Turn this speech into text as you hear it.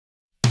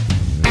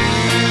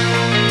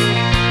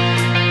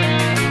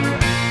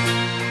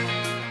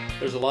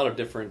lot of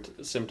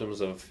different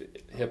symptoms of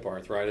hip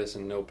arthritis,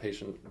 and no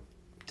patient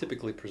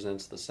typically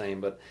presents the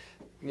same. But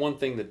one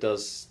thing that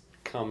does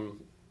come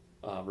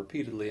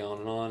repeatedly on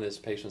and on is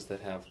patients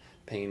that have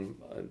pain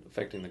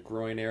affecting the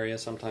groin area.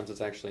 Sometimes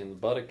it's actually in the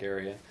buttock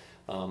area.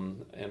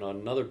 And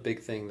another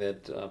big thing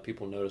that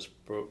people notice,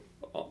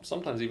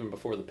 sometimes even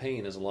before the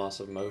pain, is a loss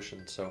of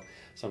motion. So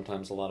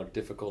sometimes a lot of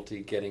difficulty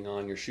getting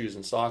on your shoes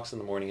and socks in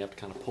the morning. You have to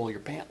kind of pull your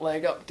pant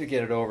leg up to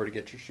get it over to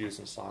get your shoes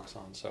and socks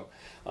on. So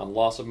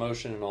loss of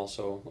motion and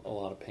also a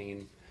lot of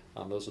pain.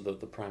 Those are the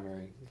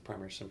primary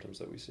symptoms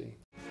that we see.